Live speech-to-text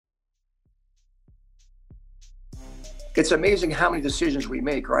it's amazing how many decisions we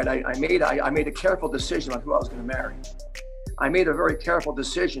make, right? I made a careful decision on who I was going to marry. I made a very careful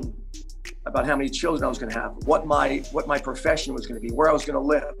decision about how many children I was going to have, what my profession was going to be, where I was going to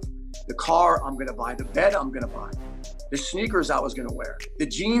live, the car I'm going to buy, the bed I'm going to buy, the sneakers I was going to wear, the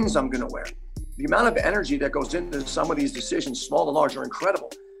jeans I'm going to wear. The amount of energy that goes into some of these decisions, small and large, are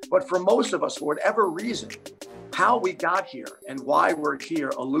incredible. But for most of us, for whatever reason, how we got here and why we're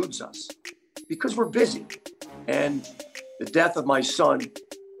here eludes us because we're busy. And the death of my son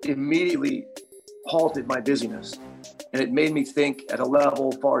immediately halted my busyness. And it made me think at a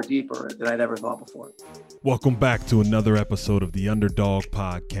level far deeper than I'd ever thought before. Welcome back to another episode of the Underdog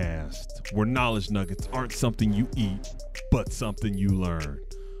Podcast, where knowledge nuggets aren't something you eat, but something you learn.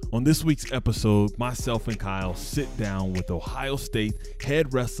 On this week's episode, myself and Kyle sit down with Ohio State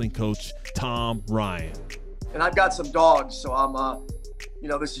head wrestling coach Tom Ryan. And I've got some dogs, so I'm,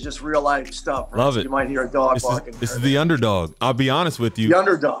 this is just real life stuff. Right? Love so it. You might hear a dog barking. This is the Underdog. I'll be honest with you. The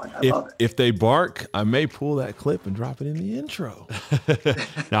Underdog. I love it. If they bark, I may pull that clip and drop it in the intro.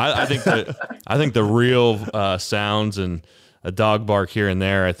 Now, I think the real sounds and a dog bark here and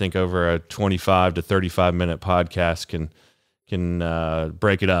there, I think over a 25 to 35 minute podcast can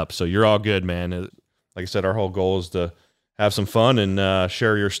break it up. So you're all good, man. Like I said, our whole goal is to have some fun and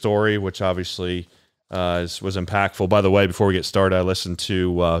share your story, which obviously was impactful. By the way, before we get started, I listened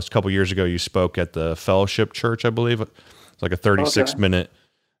to a couple years ago, you spoke at the Fellowship Church, I believe. It's like a 36-minute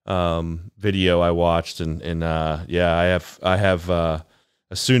video I watched. And I have a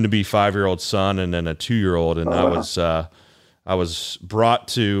soon-to-be 5-year-old son and then a 2-year-old, and I was brought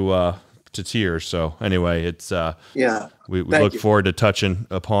to tears. So anyway, it's we look forward to touching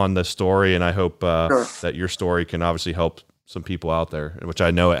upon the story, and I hope that your story can obviously help some people out there, which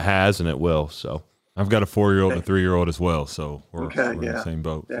I know it has and it will. So I've got a 4-year-old and a 3-year-old as well, so we're in the same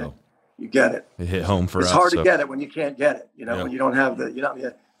boat. Yeah. So. You get it. It hit home for us. It's hard to get it when you can't get it, when you don't have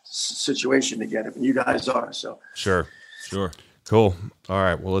the situation to get it, but you guys are. So Sure. Cool. All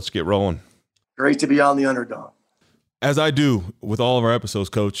right. Well, let's get rolling. Great to be on the Underdog. As I do with all of our episodes,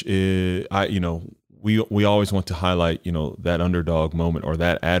 Coach, we always want to highlight, that underdog moment or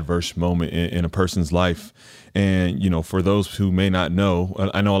that adverse moment in a person's life. And, for those who may not know,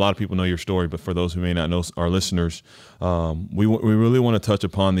 I know a lot of people know your story, but for those who may not know, our listeners, we really want to touch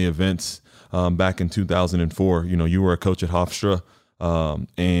upon the events back in 2004. You were a coach at Hofstra,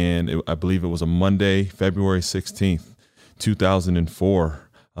 and I believe it was a Monday, February 16th, 2004.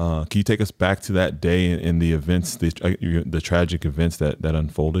 Can you take us back to that day and the events, the tragic events that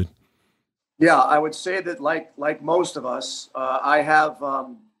unfolded? Yeah, I would say that like most of us, I have,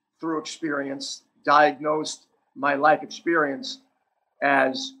 through experience, diagnosed my life experience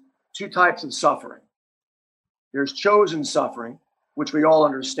as two types of suffering. There's chosen suffering, which we all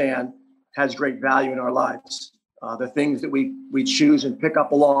understand has great value in our lives. The things that we choose and pick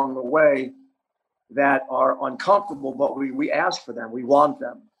up along the way that are uncomfortable, but we ask for them, we want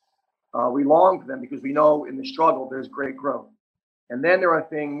them. We long for them because we know in the struggle there's great growth. And then there are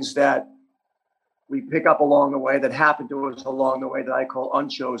things that we pick up along the way that happen to us along the way that I call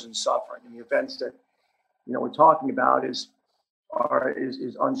unchosen suffering. And the events that we're talking about is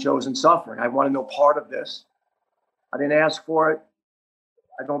unchosen suffering. I want to know part of this. I didn't ask for it.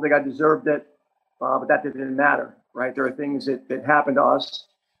 I don't think I deserved it, but that didn't matter, right? There are things that happened to us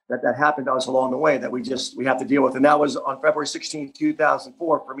that happened to us along the way that we have to deal with. And that was on February 16,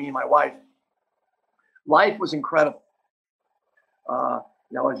 2004 for me and my wife. Life was incredible.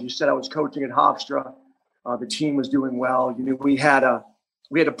 As you said, I was coaching at Hofstra. The team was doing well. We had a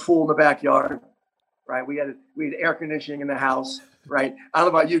pool in the backyard, right? We had air conditioning in the house, right? I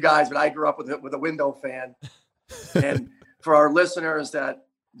don't know about you guys, but I grew up with a window fan. And for our listeners that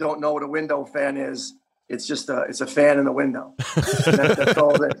don't know what a window fan is, it's a fan in the window. That's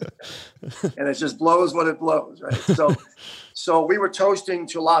all it is. And it just blows what it blows, right? So we were toasting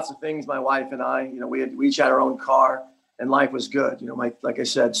to lots of things, my wife and I. We each had our own car. And life was good, like I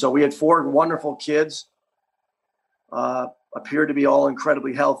said. So we had 4 wonderful kids, appeared to be all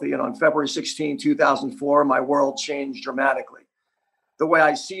incredibly healthy. And on February 16, 2004, my world changed dramatically. The way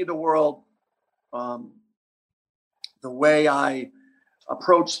I see the world, the way I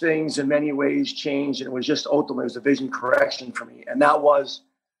approach things in many ways changed. And it was just ultimately, it was a vision correction for me. And that was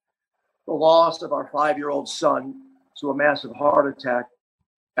the loss of our 5-year-old son to a massive heart attack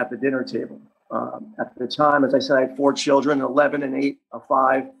at the dinner table. At the time, as I said, I had 4 children, 11 and 8, a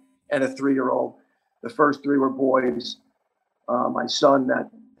 5, and a 3-year-old. The first 3 were boys. My son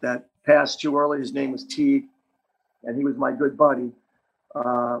that passed too early, his name was T, and he was my good buddy.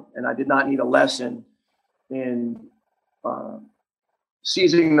 And I did not need a lesson in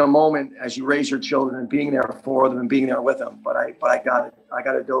seizing the moment as you raise your children and being there for them and being there with them. But I got it. I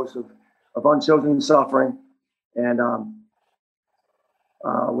got a dose of unchosen suffering, and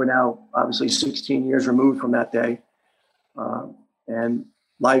we're now obviously 16 years removed from that day, and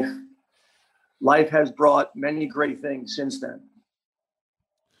life has brought many great things since then.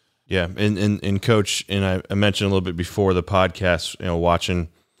 Yeah, and Coach, and I mentioned a little bit before the podcast, watching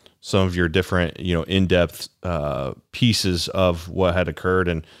some of your different, in-depth pieces of what had occurred,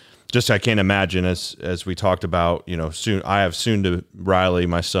 and just I can't imagine as we talked about, soon I have Riley,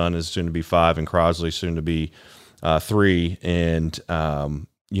 my son, is soon to be 5, and Crosley soon to be 3, and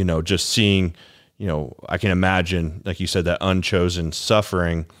just seeing, I can imagine, like you said, that unchosen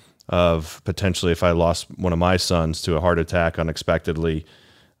suffering of potentially if I lost one of my sons to a heart attack unexpectedly.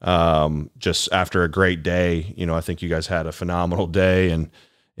 Just after a great day, I think you guys had a phenomenal day, and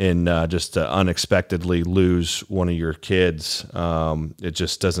just to unexpectedly lose one of your kids, it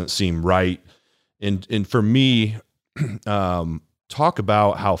just doesn't seem right. And for me, talk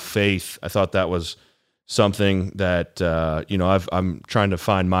about how faith, I thought that was something that, I'm trying to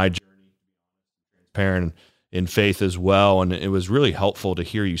find my journey, parent in faith as well. And it was really helpful to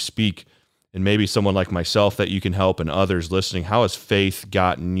hear you speak, and maybe someone like myself that you can help, and others listening. How has faith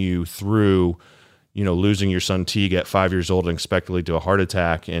gotten you through, losing your son Teague at 5 years old unexpectedly to a heart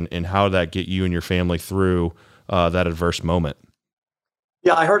attack, and how did that get you and your family through that adverse moment?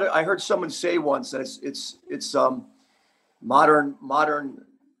 Yeah, I heard someone say once that it's modern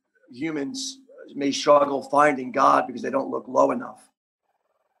humans may struggle finding God because they don't look low enough.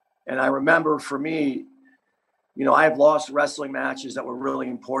 And I remember for me, I have lost wrestling matches that were really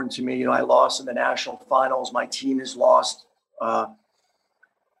important to me. I lost in the national finals. My team has lost. And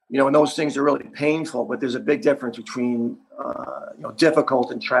those things are really painful, but there's a big difference between,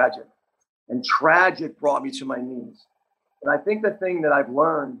 difficult and tragic. And tragic brought me to my knees. And I think the thing that I've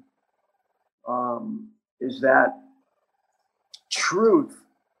learned is that truth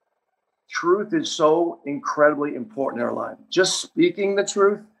is so incredibly important in our life. Just speaking the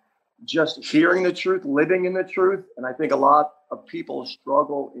truth, just hearing the truth, living in the truth. And I think a lot of people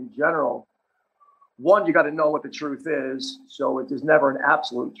struggle in general. One, you got to know what the truth is. So it is never an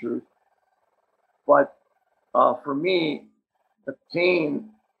absolute truth. But for me, the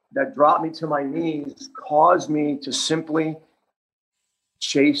pain that dropped me to my knees caused me to simply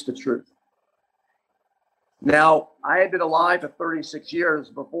chase the truth. Now, I had been alive for 36 years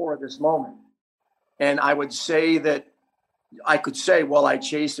before this moment. And I would say that I could say, well, I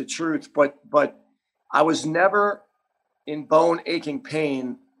chased the truth, but I was never in bone aching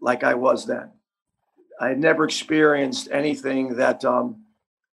pain like I was then. I had never experienced anything that,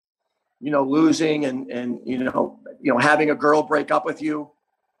 losing and having a girl break up with you,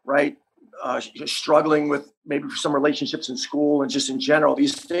 right? Struggling with maybe some relationships in school and just in general.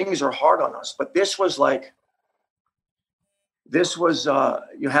 These things are hard on us, but this was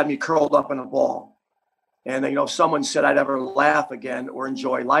you had me curled up in a ball. And if someone said I'd ever laugh again or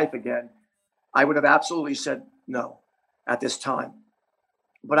enjoy life again, I would have absolutely said no at this time.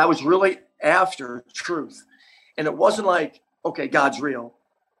 But I was really after truth. And it wasn't like, okay, God's real.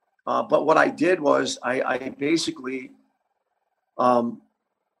 But what I did was I basically, I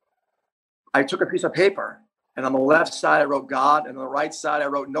took a piece of paper, and on the left side I wrote God, and on the right side I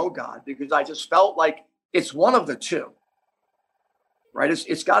wrote no God, because I just felt like it's one of the two, right?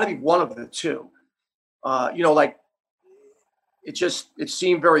 It's got to be one of the two. It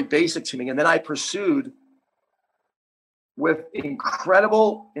seemed very basic to me. And then I pursued with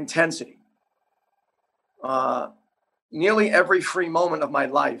incredible intensity, nearly every free moment of my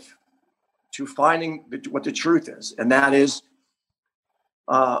life to finding what the truth is. And that is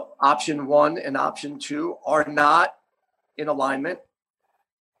option 1 and option 2 are not in alignment.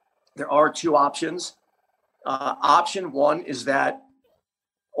 There are 2 options. Option 1 is that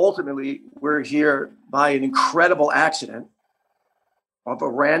ultimately, we're here by an incredible accident of a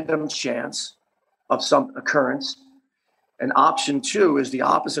random chance of some occurrence. And option 2 is the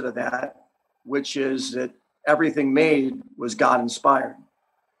opposite of that, which is that everything made was God inspired.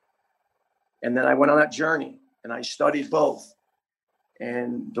 And then I went on that journey and I studied both.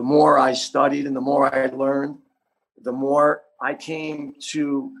 And the more I studied and the more I learned, the more I came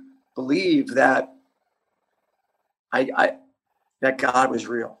to believe that that God was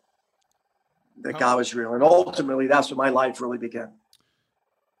real, God was real. And ultimately, that's when my life really began.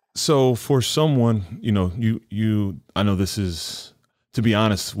 So for someone, I know this is, to be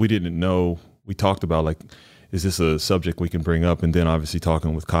honest, we didn't know, we talked about is this a subject we can bring up? And then obviously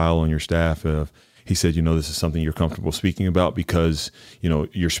talking with Kyle on your staff, he said, this is something you're comfortable speaking about because,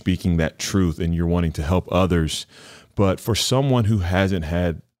 you're speaking that truth and you're wanting to help others. But for someone who hasn't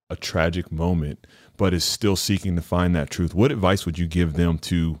had a tragic moment, but is still seeking to find that truth, what advice would you give them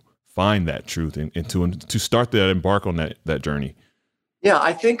to find that truth and to start that, embark on that journey? Yeah,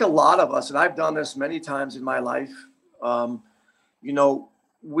 I think a lot of us, and I've done this many times in my life, you know,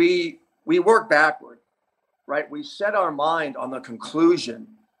 we work backward, right? We set our mind on the conclusion,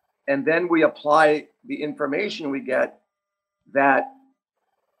 and then we apply the information we get that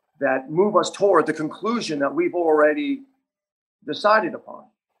move us toward the conclusion that we've already decided upon.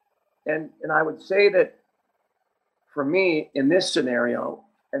 And I would say that for me in this scenario,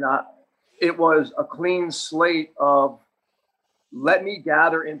 it was a clean slate of, let me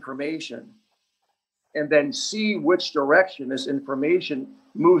gather information and then see which direction this information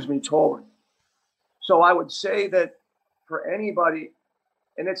moves me toward. So I would say that for anybody,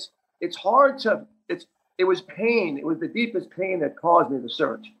 and it's hard to, it was pain. It was the deepest pain that caused me to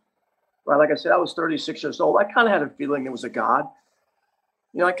search, right? Like I said, I was 36 years old. I kind of had a feeling there was a God,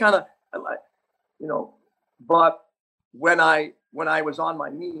 but when I was on my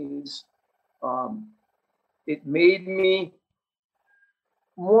knees, it made me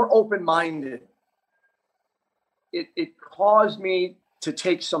more open-minded. It caused me to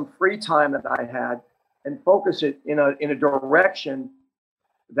take some free time that I had and focus it in a direction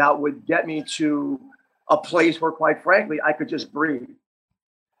that would get me to a place where, quite frankly, I could just breathe.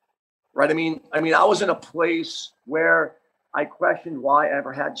 Right? I mean, I was in a place where I questioned why I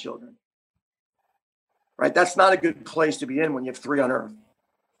ever had children. Right? That's not a good place to be in when you have three on earth.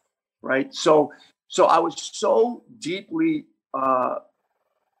 Right? So I was so deeply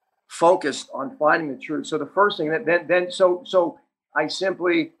focused on finding the truth. So the first thing so I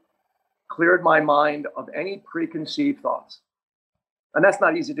simply cleared my mind of any preconceived thoughts. And that's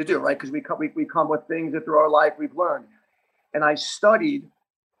not easy to do, right? Because we come with things that through our life we've learned. And I studied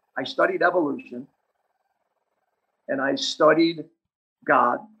evolution, and I studied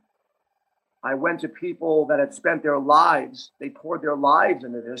God. I went to people that had spent their lives, they poured their lives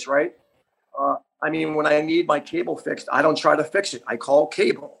into this, right? When I need my cable fixed, I don't try to fix it. I call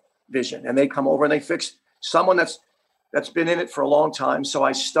Cable Vision, and they come over and they fix someone that's been in it for a long time. So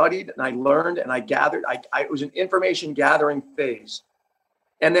I studied and I learned and I gathered. It was an information gathering phase.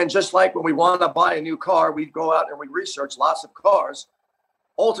 And then just like when we want to buy a new car, we go out and we research lots of cars.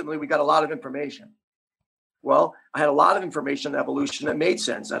 Ultimately, we got a lot of information. Well, I had a lot of information on evolution that made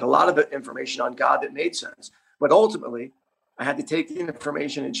sense. I had a lot of information on God that made sense. But ultimately, I had to take the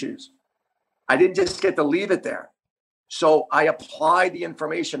information and choose. I didn't just get to leave it there. So I applied the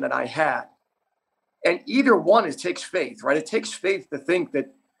information that I had. And either one, it takes faith, right? It takes faith to think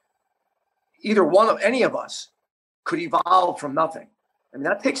that either one of any of us could evolve from nothing. I mean,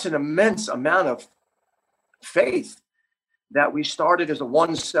 that takes an immense amount of faith that we started as a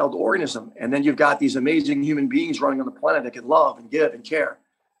one-celled organism. And then you've got these amazing human beings running on the planet that can love and give and care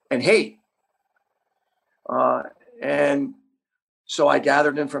and hate. And so I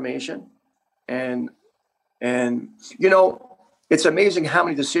gathered information and it's amazing how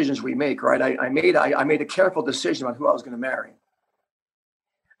many decisions we make, right? I made a careful decision about who I was going to marry.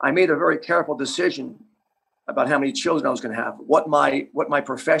 I made a very careful decision about how many children I was going to have, what my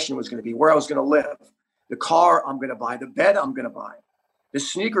profession was going to be, where I was going to live, the car I'm going to buy, the bed I'm going to buy, the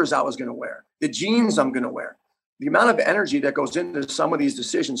sneakers I was going to wear, the jeans I'm going to wear. The amount of energy that goes into some of these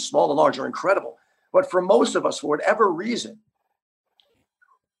decisions, small and large, are incredible. But for most of us, for whatever reason,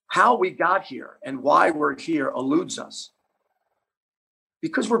 how we got here and why we're here eludes us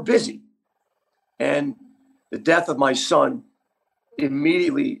because we're busy. And the death of my son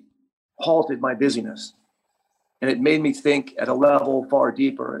immediately halted my busyness. And it made me think at a level far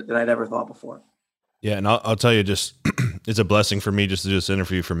deeper than I'd ever thought before. Yeah, and I'll tell you, just it's a blessing for me just to do this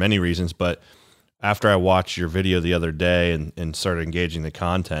interview for many reasons. But after I watched your video the other day and started engaging the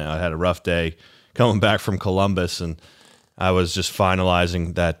content, I had a rough day coming back from Columbus, and I was just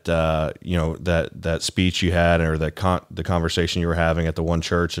finalizing that that speech you had, or the conversation you were having at the one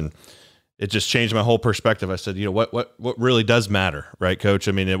church, and it just changed my whole perspective. I said, what really does matter, right, Coach?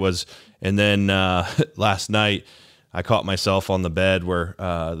 I mean, it was, and then last night I caught myself on the bed where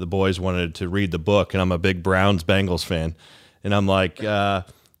the boys wanted to read the book, and I'm a big Browns-Bengals fan, and I'm like,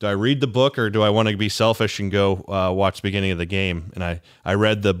 do I read the book or do I want to be selfish and go watch the beginning of the game? And I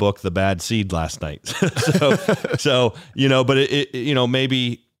read the book, The Bad Seed, last night. so but it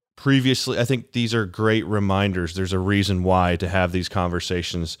maybe previously, I think these are great reminders. There's a reason why to have these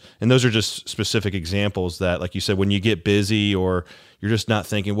conversations. And those are just specific examples that, like you said, when you get busy or you're just not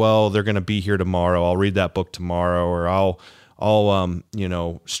thinking, well, they're going to be here tomorrow, I'll read that book tomorrow, or you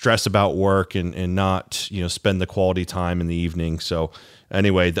know, stress about work and not, you know, spend the quality time in the evening. So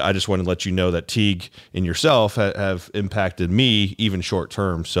anyway, I just wanted to let you know that Teague and yourself have impacted me even short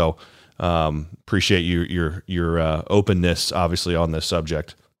term. So appreciate your openness, obviously, on this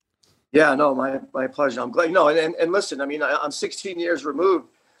subject. Yeah, no, my pleasure. I'm glad, you know, and listen, I mean, I'm 16 years removed.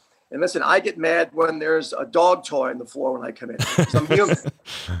 And listen, I get mad when there's a dog toy on the floor when I come in. Because I'm human,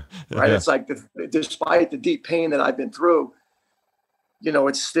 right? Yeah. It's like, despite the deep pain that I've been through, you know,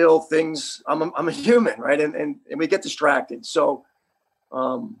 it's still things. I'm a human, right? And we get distracted. So,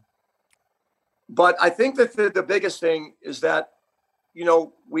 but I think that the biggest thing is that, you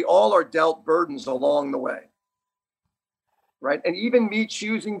know, we all are dealt burdens along the way, right? And even me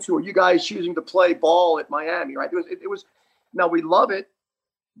choosing to, or you guys choosing to play ball at Miami, right? It was. Now we love it,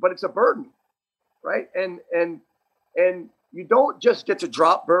 but it's a burden, right? And you don't just get to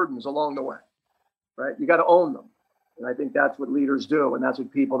drop burdens along the way, right? You got to own them. And I think that's what leaders do. And that's what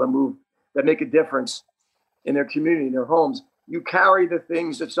people that make a difference in their community, in their homes. You carry the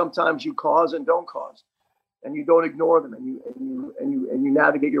things that sometimes you cause and don't cause, and you don't ignore them. And you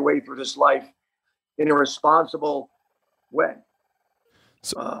navigate your way through this life in a responsible way.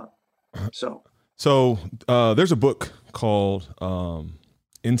 So there's a book called,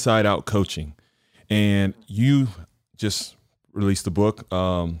 Inside Out Coaching, and you just released a book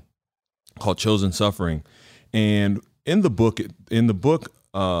called Chosen Suffering. And in the book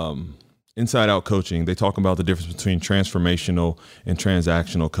Inside Out Coaching, they talk about the difference between transformational and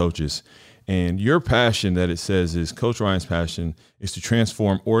transactional coaches. And your passion, that it says, is Coach Ryan's passion is to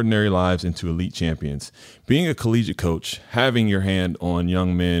transform ordinary lives into elite champions. Being a collegiate coach, having your hand on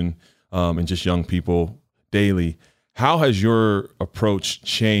young men and just young people daily, how has your approach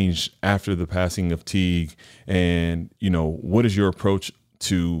changed after the passing of Teague? And, you know, what is your approach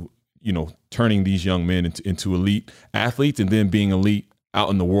to, you know, turning these young men into elite athletes and then being elite out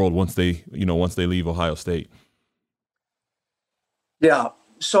in the world once they leave Ohio State? Yeah.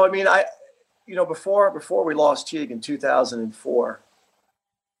 So, I mean, before we lost Teague in 2004,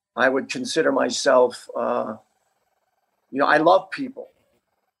 I would consider myself, I love people,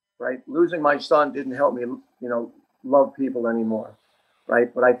 right? Losing my son didn't help me, love people anymore,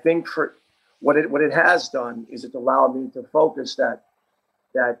 right? But I think for what it has done is it's allowed me to focus that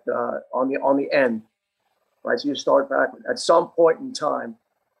on the end, right? So you start back. At some point in time,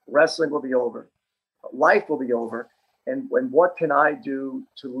 wrestling will be over, life will be over, and what can I do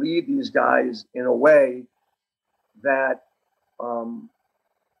to lead these guys in a way that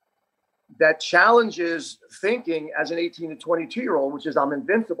that challenges thinking as an 18 to 22-year-old, which is I'm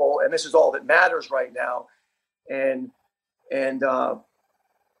invincible and this is all that matters right now.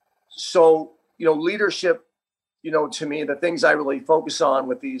 So, leadership, to me, the things I really focus on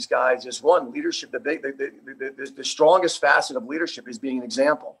with these guys is one, leadership. The strongest facet of leadership is being an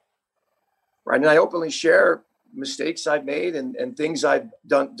example, right? And I openly share mistakes I've made and things I've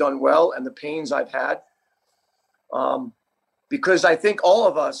done well and the pains I've had, because I think all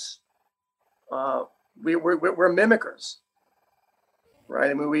of us, we're mimickers. Right.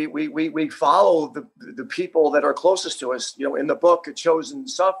 I mean, we follow the people that are closest to us. In the book, Chosen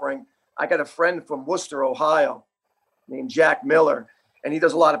Suffering, I got a friend from Worcester, Ohio, named Jack Miller, and he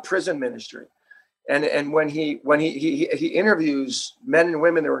does a lot of prison ministry. And when he interviews men and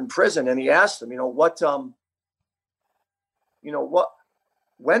women that are in prison, and he asks them,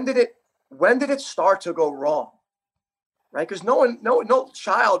 when did it start to go wrong? Right? Because no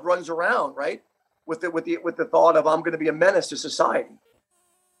child runs around, right, with the thought of I'm going to be a menace to society.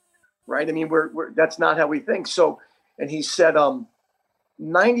 Right. I mean, we're that's not how we think. So, and he said,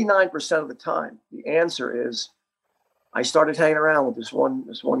 99% of the time, the answer is, I started hanging around with this one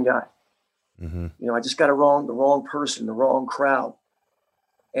guy. Mm-hmm. I just got the wrong person, the wrong crowd.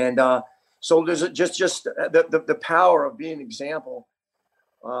 And so there's just the power of being an example.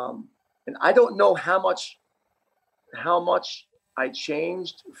 And I don't know how much I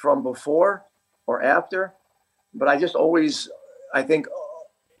changed from before or after, but I just always, I think,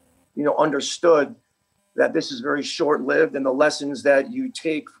 understood that this is very short-lived and the lessons that you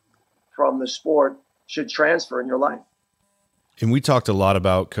take from the sport should transfer in your life. And we talked a lot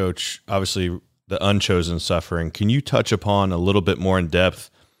about, Coach, obviously the unchosen suffering. Can you touch upon a little bit more in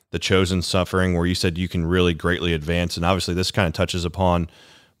depth the chosen suffering, where you said you can really greatly advance? And obviously this kind of touches upon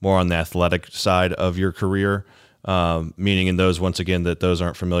more on the athletic side of your career, meaning in those, once again, that those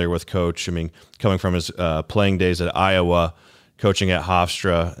aren't familiar with Coach. I mean, coming from his playing days at Iowa, coaching at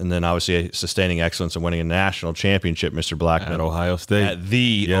Hofstra, and then obviously sustaining excellence and winning a national championship, Mr. Blackman. At Ohio State. At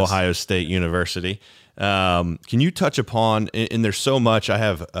the Ohio State University. Can you touch upon, and there's so much, I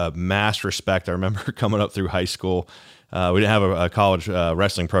have mass respect. I remember coming up through high school, we didn't have a college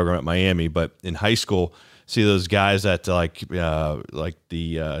wrestling program at Miami, but in high school, see those guys at like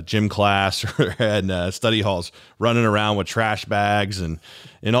the gym class and study halls running around with trash bags and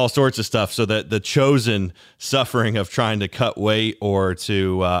all sorts of stuff. So that the chosen suffering of trying to cut weight or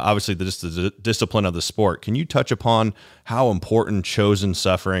to obviously the discipline of the sport. Can you touch upon how important chosen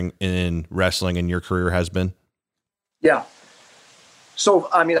suffering in wrestling in your career has been? Yeah. So,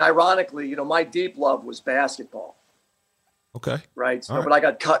 I mean, ironically, my deep love was basketball. Okay. Right. So, All right. but I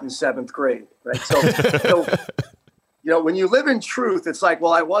got cut in 7th grade. Right. So, when you live in truth, it's like,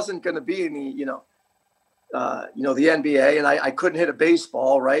 well, I wasn't going to be in the NBA, and I couldn't hit a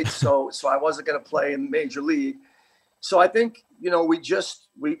baseball. Right. So I wasn't going to play in Major League. So I think, as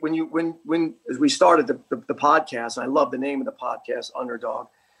we started the podcast, and I love the name of the podcast, Underdog,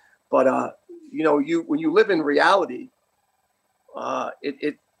 but, when you live in reality,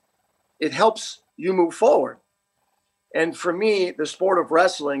 it helps you move forward. And for me, the sport of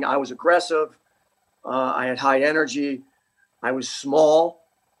wrestling, I was aggressive. I had high energy. I was small,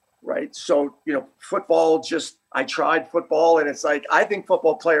 right? So, football, I tried football, and it's like, I think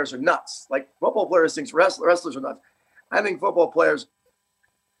football players are nuts. Like, football players think wrestlers are nuts. I think football players,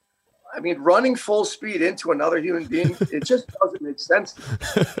 running full speed into another human being, it just doesn't make sense to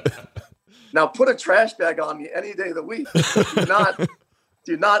me. Now, put a trash bag on me any day of the week.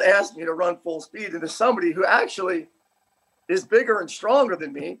 Do not ask me to run full speed into somebody who actually is bigger and stronger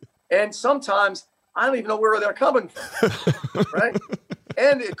than me. And sometimes I don't even know where they're coming from, right?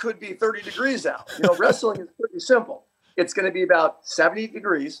 And it could be 30 degrees out. Wrestling is pretty simple. It's going to be about 70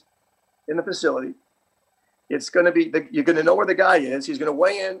 degrees in the facility. It's going to be, you're going to know where the guy is. He's going to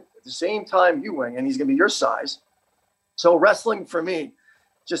weigh in at the same time you weigh in. He's going to be your size. So wrestling for me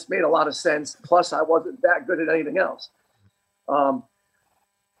just made a lot of sense. Plus, I wasn't that good at anything else.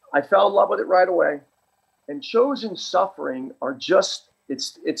 I fell in love with it right away. And chosen suffering are just,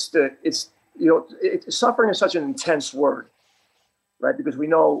 suffering is such an intense word, right? Because we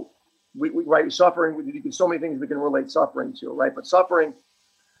know, suffering, so many things we can relate suffering to, right? But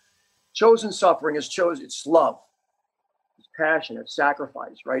chosen suffering is it's love, it's passion, it's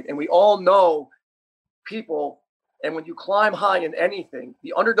sacrifice, right? And we all know people, and when you climb high in anything,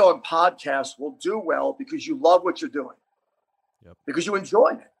 the Underdog podcast will do well because you love what you're doing, because you enjoy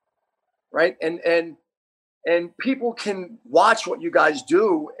it, right? And people can watch what you guys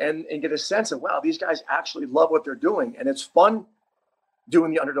do and get a sense of, wow, these guys actually love what they're doing. And it's fun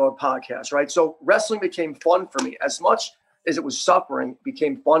doing the Underdog podcast, right? So wrestling became fun for me. As much as it was suffering, it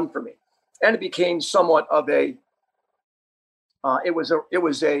became fun for me. And it became somewhat of it was a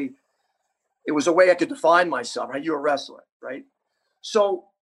way I could define myself, right? You're a wrestler, right? So,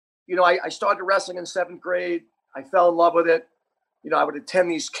 I started wrestling in 7th grade. I fell in love with it. I would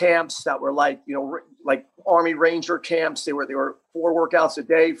attend these camps that were like Army Ranger camps. They were 4 workouts a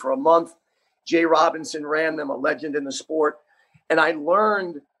day for a month. Jay Robinson ran them, a legend in the sport. And I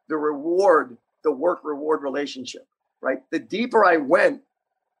learned the work-reward relationship, right? The deeper I went,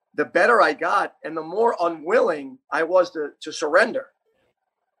 the better I got, and the more unwilling I was to surrender.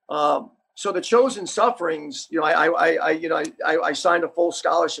 So the chosen sufferings, I signed a full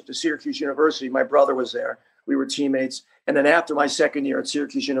scholarship to Syracuse University. My brother was there. We were teammates. And then after my second year at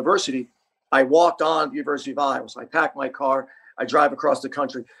Syracuse University, I walked on to the University of Iowa. So I packed my car. I drive across the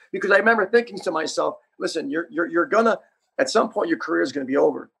country because I remember thinking to myself, listen, you're gonna, at some point, your career is going to be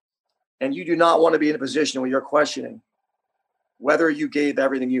over. And you do not want to be in a position where you're questioning whether you gave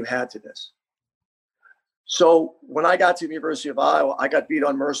everything you had to this. So when I got to the University of Iowa, I got beat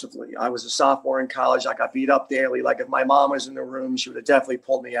unmercifully. I was a sophomore in college. I got beat up daily. Like if my mom was in the room, she would have definitely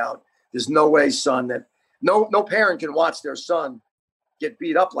pulled me out. There's no way, son, that no parent can watch their son get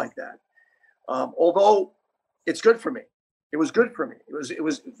beat up like that. Although it's good for me. It was good for me. It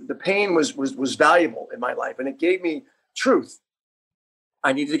was the pain was valuable in my life, and it gave me truth.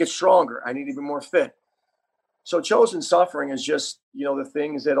 I needed to get stronger. I needed to be more fit. So chosen suffering is just, the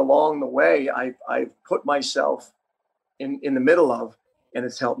things that along the way I've put myself in the middle of, and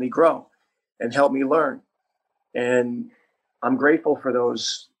it's helped me grow and helped me learn. And I'm grateful for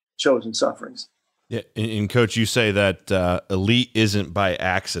those chosen sufferings. Yeah. And Coach, you say that elite isn't by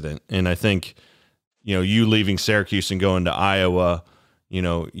accident. And I think, you leaving Syracuse and going to Iowa,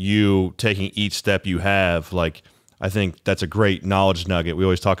 you taking each step you have, I think that's a great knowledge nugget. We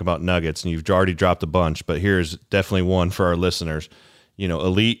always talk about nuggets, and you've already dropped a bunch, but here's definitely one for our listeners.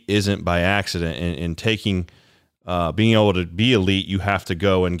 Elite isn't by accident, and taking, being able to be elite, you have to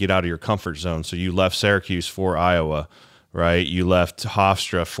go and get out of your comfort zone. So you left Syracuse for Iowa, right? You left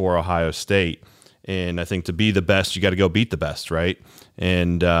Hofstra for Ohio State. And I think to be the best, you got to go beat the best, right?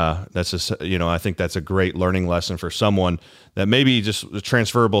 And that's just, I think that's a great learning lesson for someone that maybe just a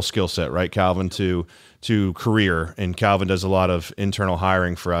transferable skill set, right, Calvin, to career. And Calvin does a lot of internal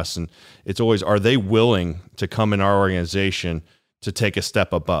hiring for us. And it's always, are they willing to come in our organization to take a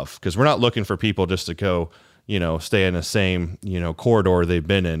step above? Because we're not looking for people just to go, stay in the same, corridor they've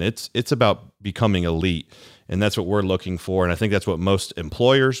been in. It's about becoming elite. And that's what we're looking for. And I think that's what most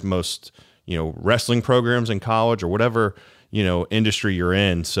employers, most, wrestling programs in college or whatever, industry you're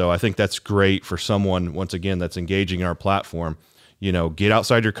in. So I think that's great for someone, once again, that's engaging in our platform. Get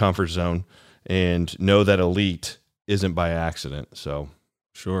outside your comfort zone and know that elite isn't by accident. So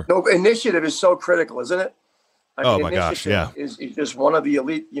sure. No, initiative is so critical, isn't it? Oh my gosh, yeah. Is just one of the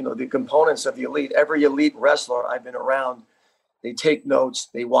elite, the components of the elite. Every elite wrestler I've been around, they take notes,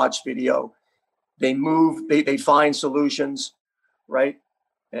 they watch video, they move, they find solutions, right?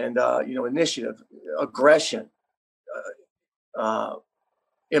 And initiative, aggression,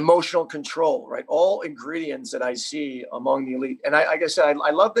 emotional control, right? All ingredients that I see among the elite. And like I said,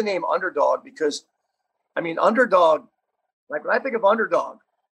 I love the name underdog because, underdog, like when I think of underdog,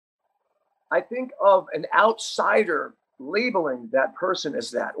 I think of an outsider labeling that person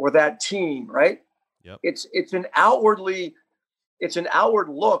as that, or that team, right? Yep. It's an outward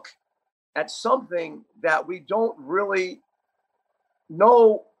look at something that we don't really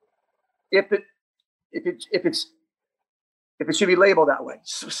know if it should be labeled that way.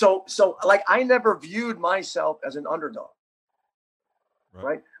 So like I never viewed myself as an underdog,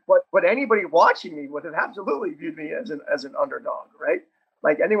 right? But anybody watching me would have absolutely viewed me as an underdog, right?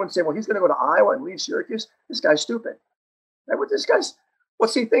 Like anyone say, well, he's going to go to Iowa and leave Syracuse. This guy's stupid. Right?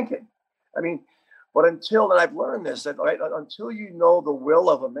 What's he thinking? But until then, I've learned this, that right, until you know the will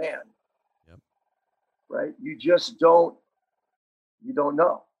of a man, yep, right, you just don't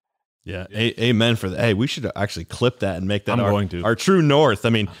know. Yeah. Amen for that. Hey, we should actually clip that and make that our true north.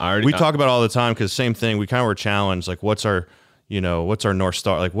 We talk about it all the time because same thing. We kind of were challenged. Like, what's our North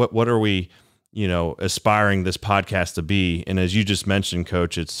Star? Like, what are we, aspiring this podcast to be? And as you just mentioned,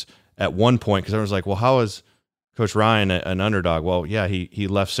 Coach, it's at one point, because everyone's like, well, how is Coach Ryan an underdog? Well, yeah, he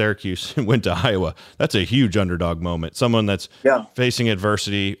left Syracuse and went to Iowa. That's a huge underdog moment. Someone that's facing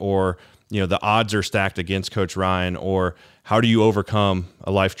adversity, or, the odds are stacked against Coach Ryan, or how do you overcome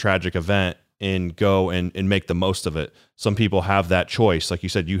a life tragic event and go and make the most of it? Some people have that choice. Like you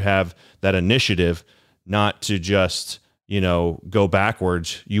said, you have that initiative not to just, go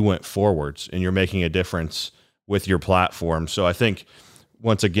backwards. You went forwards, and you're making a difference with your platform. So I think,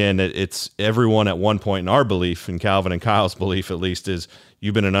 once again, it's everyone at one point, in our belief, in Calvin and Kyle's belief at least, is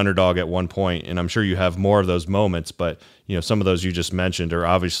you've been an underdog at one point, and I'm sure you have more of those moments, but some of those you just mentioned are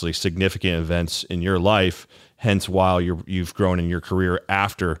obviously significant events in your life, hence why you've grown in your career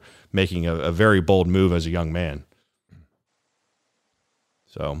after making a very bold move as a young man.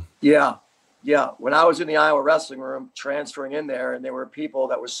 So yeah, when I was in the Iowa wrestling room transferring in there, and there were people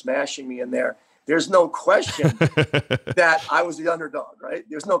that were smashing me in there, there's no question that I was the underdog, right?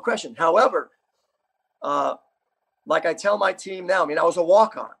 There's no question. However, like I tell my team now, I was a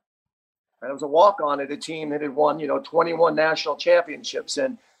walk-on. Right? I was a walk-on at a team that had won, 21 national championships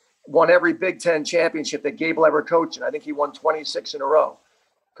and won every Big Ten championship that Gable ever coached. And I think he won 26 in a row,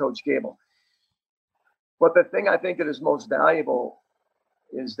 Coach Gable. But the thing I think that is most valuable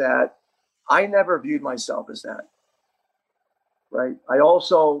is that I never viewed myself as that, right? I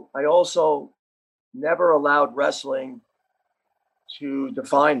also never allowed wrestling to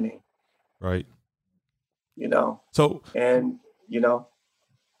define me. Right.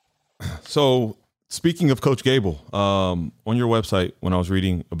 So speaking of Coach Gable, on your website, when I was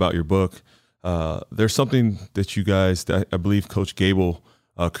reading about your book, there's something that you guys, that I believe Coach Gable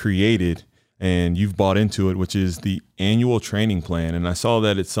created, and you've bought into it, which is the annual training plan. And I saw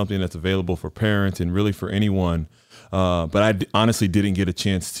that it's something that's available for parents and really for anyone. But I honestly didn't get a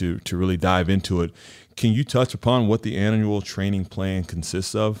chance to really dive into it. Can you touch upon what the annual training plan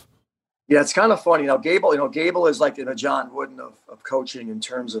consists of? Yeah, it's kind of funny. Gable is like the John Wooden of coaching in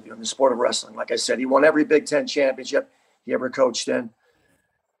terms of the sport of wrestling. Like I said, he won every Big Ten championship he ever coached in.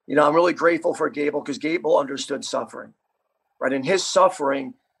 I'm really grateful for Gable because Gable understood suffering, right? And his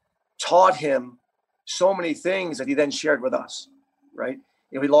suffering taught him so many things that he then shared with us, right?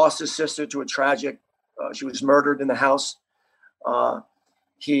 He lost his sister to a tragic. She was murdered in the house.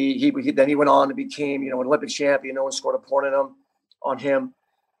 He went on and became an Olympic champion. No one scored a point on him.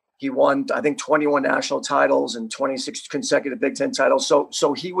 He won, I think, 21 national titles and 26 consecutive Big Ten titles.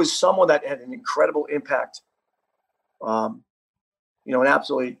 So he was someone that had an incredible impact, an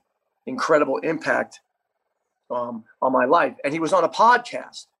absolutely incredible impact on my life. And he was on a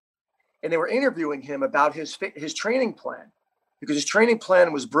podcast, and they were interviewing him about his training plan. because his training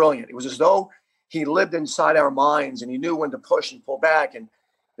plan was brilliant. It was as though he lived inside our minds, and he knew when to push and pull back, and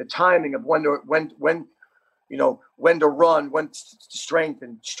the timing of when to run, when strength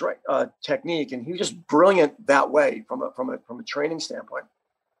and technique. And he was just brilliant that way from a training standpoint.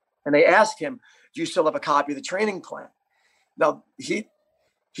 And they asked him, "Do you still have a copy of the training plan?" Now he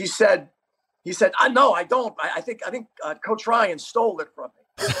said, "No, I don't. I think Coach Ryan stole it from me."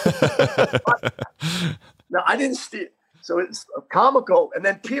 No, I didn't steal. So it's comical. And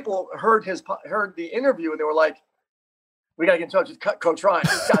then people heard the interview, and they were like, "We got to get in touch with Coach Ryan.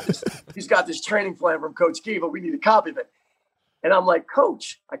 He's got this training plan from Coach Key, but we need a copy of it." And I'm like,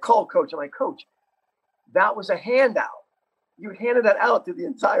 "Coach," I called Coach. I'm like, "Coach, that was a handout. You handed that out to the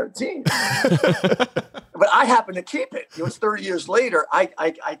entire team." But I happened to keep it. It was 30 years later.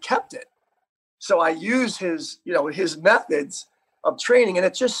 I kept it. So I use his methods of training, and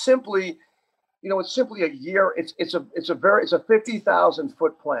it's just simply, it's simply a year. It's a 50,000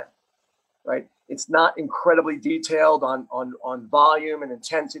 foot plan, right? It's not incredibly detailed on volume and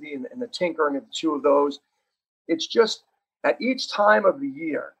intensity and the tinkering of the two of those. It's just at each time of the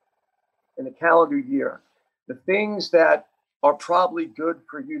year, in the calendar year, the things that are probably good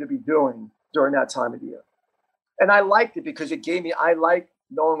for you to be doing during that time of the year. And I liked it because I like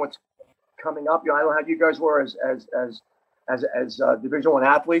knowing what's coming up. I don't know how you guys were as Division I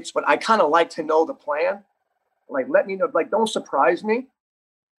athletes, but I kind of like to know the plan. Like, let me know, like, don't surprise me.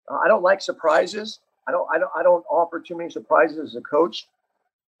 I don't like surprises. I don't offer too many surprises as a coach.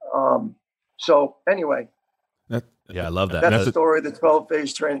 So anyway. Yeah, I love that. That's the story of the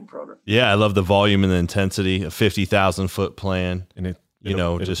 12-phase training program. Yeah, I love the volume and the intensity, a 50,000 foot plan. And it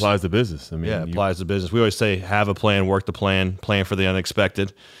just applies to business. I mean, it applies to business. We always say, have a plan, work the plan for the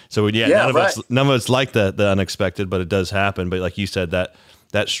unexpected. So none of it's like the unexpected, but it does happen. But like you said, that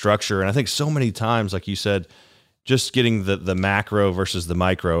structure, and I think so many times, like you said, just getting the macro versus the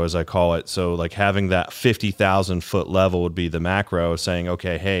micro, as I call it. So like having that 50,000 foot level would be the macro, saying,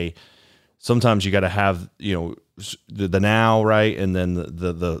 okay, hey, sometimes you got to have, the now, right, and then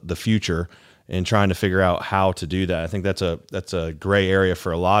the future, and trying to figure out how to do that. I think that's a gray area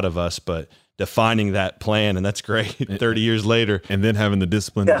for a lot of us, but defining that plan, and that's great 30 years later. And then having the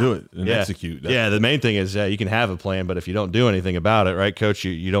discipline to do it and execute. The main thing is you can have a plan, but if you don't do anything about it, right, Coach,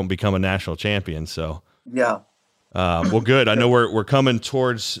 you don't become a national champion. So yeah. Well, good. I know we're coming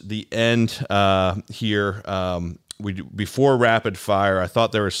towards the end here. Before rapid fire, I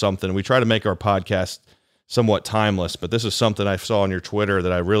thought there was something. We try to make our podcast somewhat timeless, but this is something I saw on your Twitter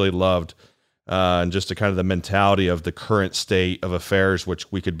that I really loved, and just the kind of the mentality of the current state of affairs,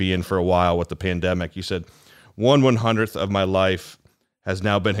 which we could be in for a while with the pandemic. You said, 1/100th of my life has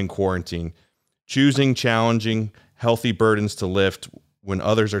now been in quarantine. Choosing challenging, healthy burdens to lift when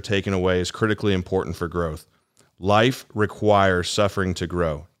others are taken away is critically important for growth. Life requires suffering to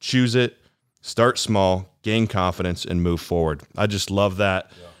grow. Choose it, start small, gain confidence, and move forward. I just love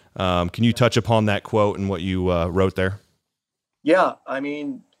that. Yeah. Can you touch upon that quote and what you wrote there? Yeah, I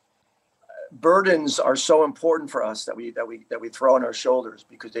mean, burdens are so important for us that we throw on our shoulders,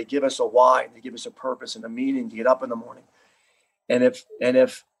 because they give us a why, they give us a purpose and a meaning to get up in the morning. And if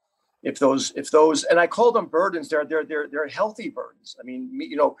those, and I call them burdens, they're healthy burdens. I mean,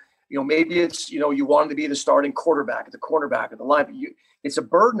 maybe it's, you wanted to be the starting quarterback at the cornerback at the line, but it's a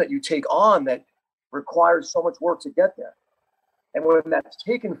burden that you take on that requires so much work to get there. And when that's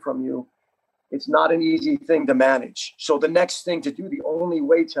taken from you, it's not an easy thing to manage. So the next thing to do, the only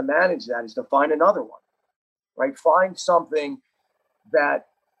way to manage that is to find another one, right? Find something that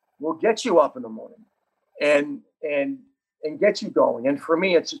will get you up in the morning and get you going. And for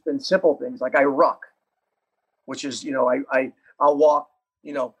me, it's just been simple things like I ruck, which is, I'll walk,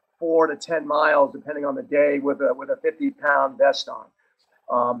 4 to 10 miles, depending on the day, with a 50-pound vest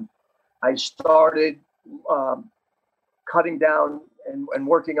on. I started cutting down and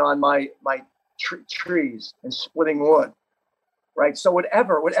working on my trees and splitting wood, right? So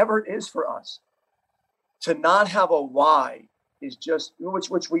whatever it is for us, to not have a why is just,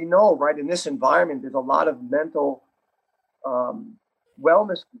 which we know, right? In this environment, there's a lot of mental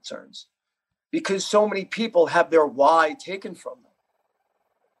wellness concerns because so many people have their why taken from them.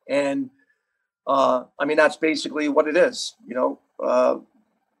 And I mean, that's basically what it is,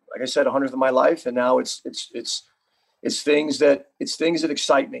 like I said, 100th of my life. And now it's things that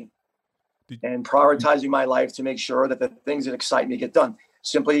excite me, and prioritizing my life to make sure that the things that excite me get done.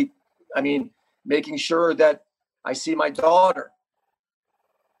 Simply, I mean, making sure that I see my daughter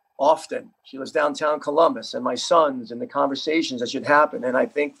often. She lives downtown Columbus, and my sons, and the conversations that should happen. And I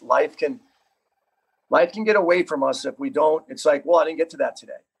think life can get away from us if we don't. It's like, well, I didn't get to that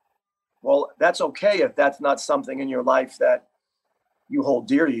today. Well, that's okay if that's not something in your life that you hold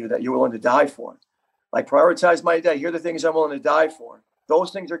dear to you that you're willing to die for. Like, prioritize my day. Here are the things I'm willing to die for.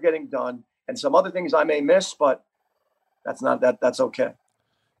 Those things are getting done, and some other things I may miss, but that's okay.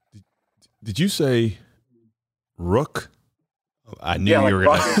 Did you say rook? I knew you were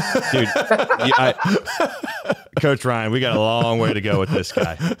going to, dude. Coach Ryan, we got a long way to go with this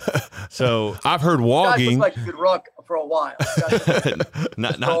guy. So I've heard wogging. Like a good ruck for a while.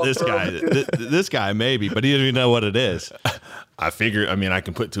 not this guy. This guy maybe, but he doesn't even know what it is. I figure. I mean, I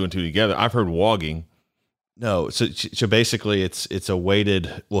can put two and two together. I've heard wogging. No, so basically, it's a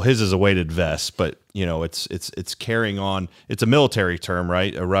weighted. Well, his is a weighted vest, but it's carrying on. It's a military term,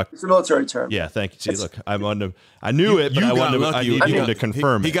 right? A ruck. It's a military term. Yeah, thank you. See, look, I knew it, but I needed to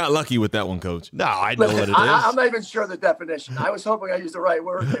confirm. He got lucky with that one, Coach. No, I know what it is. I'm not even sure the definition. I was hoping I used the right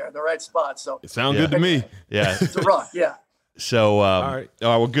word there, the right spot. So it sounds good to me. Yeah, it's a ruck. Yeah. So all right.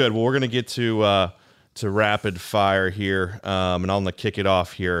 Well, good. Well, we're gonna get to rapid fire here, and I'm gonna kick it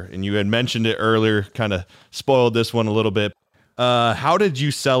off here. And you had mentioned it earlier, kind of spoiled this one a little bit. How did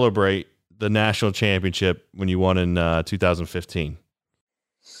you celebrate the national championship when you won in 2015?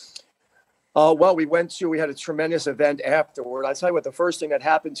 Well, we had a tremendous event afterward. I'll tell you what, the first thing that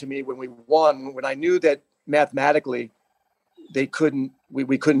happened to me when we won, when I knew that mathematically we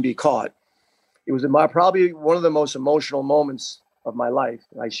couldn't be caught, it was probably one of the most emotional moments of my life.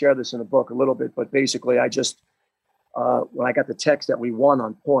 I share this in the book a little bit, but basically I just, when I got the text that we won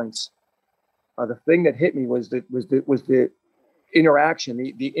on points, the thing that hit me was the interaction,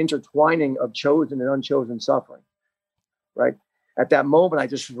 the intertwining of chosen and unchosen suffering, right? At that moment, I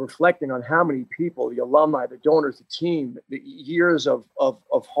just was reflecting on how many people, the alumni, the donors, the team, the years of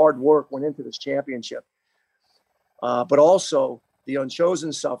hard work went into this championship. But also the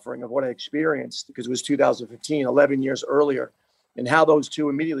unchosen suffering of what I experienced, because it was 2015, 11 years earlier, and how those two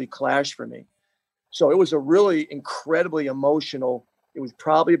immediately clashed for me. So it was a really incredibly emotional, it was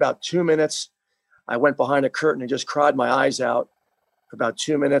probably about 2 minutes. I went behind a curtain and just cried my eyes out for about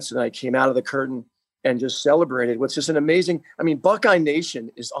 2 minutes. And I came out of the curtain and just celebrated. It's just an amazing, Buckeye Nation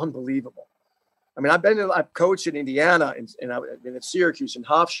is unbelievable. I've coached in Indiana and I've been at Syracuse and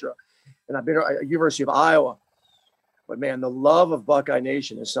Hofstra, and I've been at University of Iowa. But man, the love of Buckeye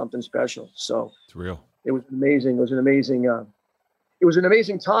Nation is something special. So it's real. It was amazing. It was an amazing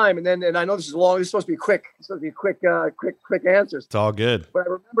time. And I know this is long. This is supposed to be quick. It's supposed to be quick answers. It's all good. But I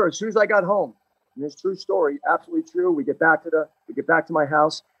remember as soon as I got home, and it's a true story, absolutely true. We get back to my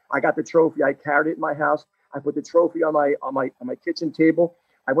house. I got the trophy. I carried it in my house. I put the trophy on my kitchen table.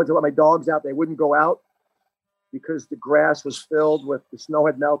 I went to let my dogs out. They wouldn't go out because the grass was filled with the snow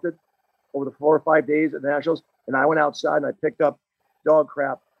had melted over the 4 or 5 days at the Nationals. And I went outside and I picked up dog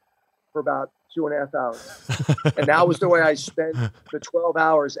crap for about 2.5 hours. And that was the way I spent the 12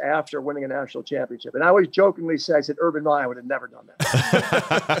 hours after winning a national championship. And I always jokingly say, I said, Urban Meyer would have never done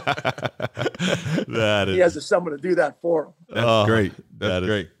that. He has someone to do that for him. That's great. That's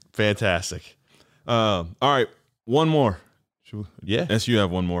great. Fantastic. All right. One more. Yeah. Yes, you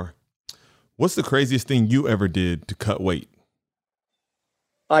have one more. What's the craziest thing you ever did to cut weight?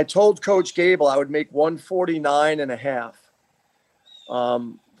 I told Coach Gable I would make 149 and a half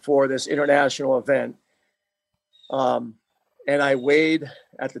for this international event. And I weighed,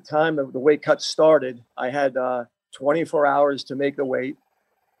 at the time the weight cut started, I had 24 hours to make the weight.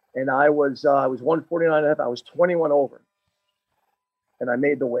 And I was 149 and a half. I was 21 over. And I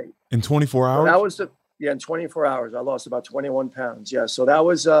made the weight. In 24 hours? So that was in 24 hours. I lost about 21 pounds. Yeah. So that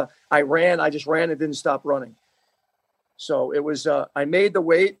was, I just ran and didn't stop running. So it was, I made the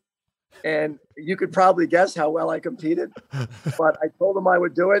weight, and you could probably guess how well I competed, but I told them I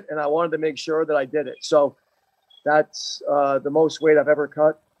would do it, and I wanted to make sure that I did it. So that's the most weight I've ever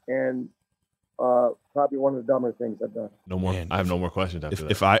cut, and probably one of the dumber things I've done. No more. Man, I have no more questions after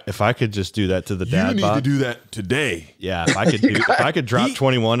that. If I could just do that to the dad bod. You need bod, to do that today. Yeah, if I could drop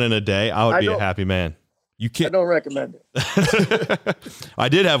 21 in a day, I would be a happy man. You can't. I don't recommend it. I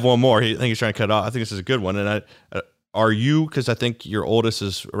did have one more. I think he's trying to cut off. I think this is a good one. And are you, because I think your oldest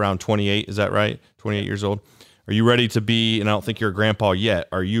is around 28. Is that right? 28 years old. Are you ready to be, and I don't think you're a grandpa yet.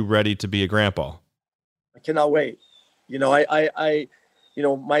 Are you ready to be a grandpa? I cannot wait. My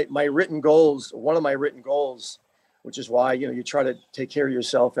written goals, one of my written goals, which is why, you try to take care of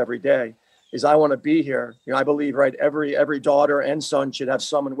yourself every day, is I want to be here. I believe, right, every daughter and son should have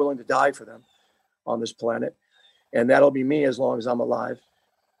someone willing to die for them on this planet. And that'll be me as long as I'm alive.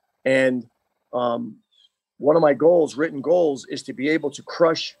 And one of my goals, written goals, is to be able to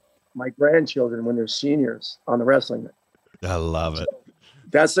crush my grandchildren when they're seniors on the wrestling mat. I love it.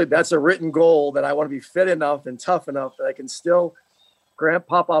 That's a written goal, that I want to be fit enough and tough enough that I can still,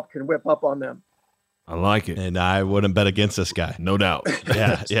 Pop-Up can whip up on them. I like it. And I wouldn't bet against this guy. No doubt.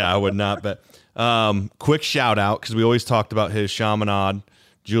 Yeah, I would not bet. Quick shout out, because we always talked about his Chaminade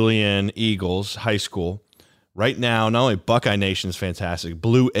Julian Eagles High School. Right now, not only Buckeye Nation is fantastic,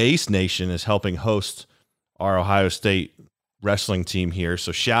 Blue Ace Nation is helping host our Ohio State wrestling team here.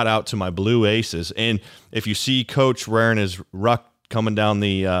 So shout out to my Blue Aces. And if you see Coach wearing his ruck coming down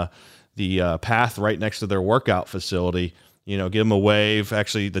the path right next to their workout facility, you know, give him a wave.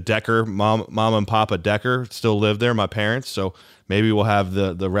 Actually, the Decker, mom and Papa Decker still live there, my parents. So maybe we'll have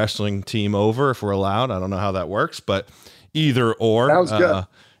the wrestling team over if we're allowed. I don't know how that works, but either or. Sounds good.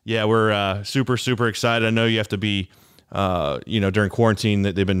 Yeah, we're super, super excited. I know you have to be, during quarantine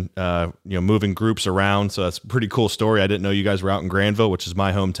that they've been, moving groups around. So that's a pretty cool story. I didn't know you guys were out in Granville, which is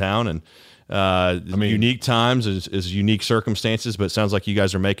my hometown. And unique times is unique circumstances, but it sounds like you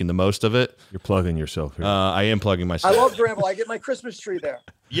guys are making the most of it. You're plugging yourself here. I am plugging myself. I love Granville. I get my Christmas tree there.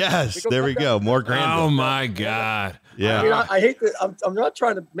 Yes, there we go. More Granville. Oh my God. Yeah. I mean, I hate that. I'm not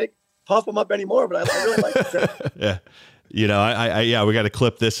trying to puff them up anymore, but I really like it. Yeah. You know, we got to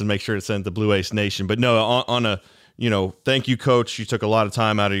clip this and make sure to send to Blue Ace Nation. But no, on a, thank you, Coach. You took a lot of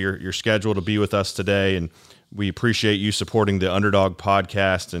time out of your schedule to be with us today, and we appreciate you supporting the Underdog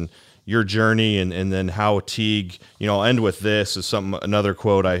podcast and your journey, and then how Teague, I'll end with this is another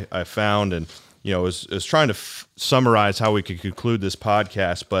quote I found, and, is trying to summarize how we could conclude this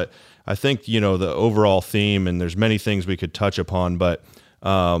podcast. But I think, the overall theme, and there's many things we could touch upon, but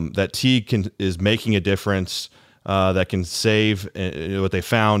that Teague is making a difference, that can save what they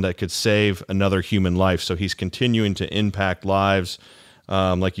found that could save another human life. So he's continuing to impact lives.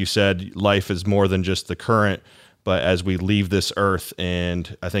 Like you said, life is more than just the current, but as we leave this earth,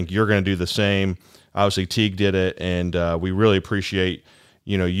 and I think you're going to do the same. Obviously Teague did it, and we really appreciate,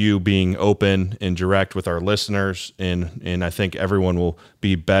 you being open and direct with our listeners, and I think everyone will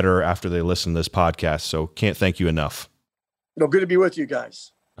be better after they listen to this podcast. So can't thank you enough. No, good to be with you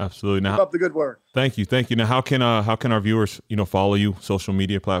guys. Absolutely. Now, keep up the good work. Thank you. Now, how can our viewers, follow you, social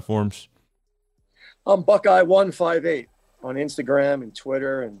media platforms? Buckeye 158 on Instagram and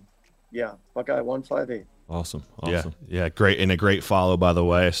Twitter, and Buckeye 158. Awesome. Yeah, great, and a great follow, by the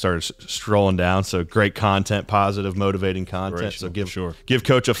way. I started strolling down, so great content, positive, motivating content. So give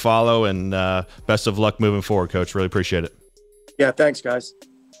Coach a follow, and best of luck moving forward, Coach. Really appreciate it. Yeah, thanks, guys.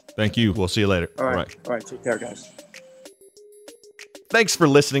 Thank you. We'll see you later. All right. Take care, guys. Thanks for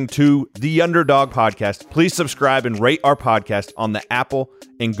listening to the Underdog Podcast. Please subscribe and rate our podcast on the Apple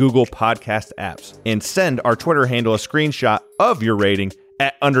and Google podcast apps, and send our Twitter handle a screenshot of your rating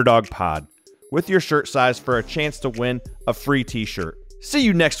at Underdog Pod with your shirt size for a chance to win a free t-shirt. See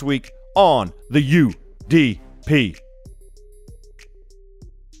you next week on the UDP.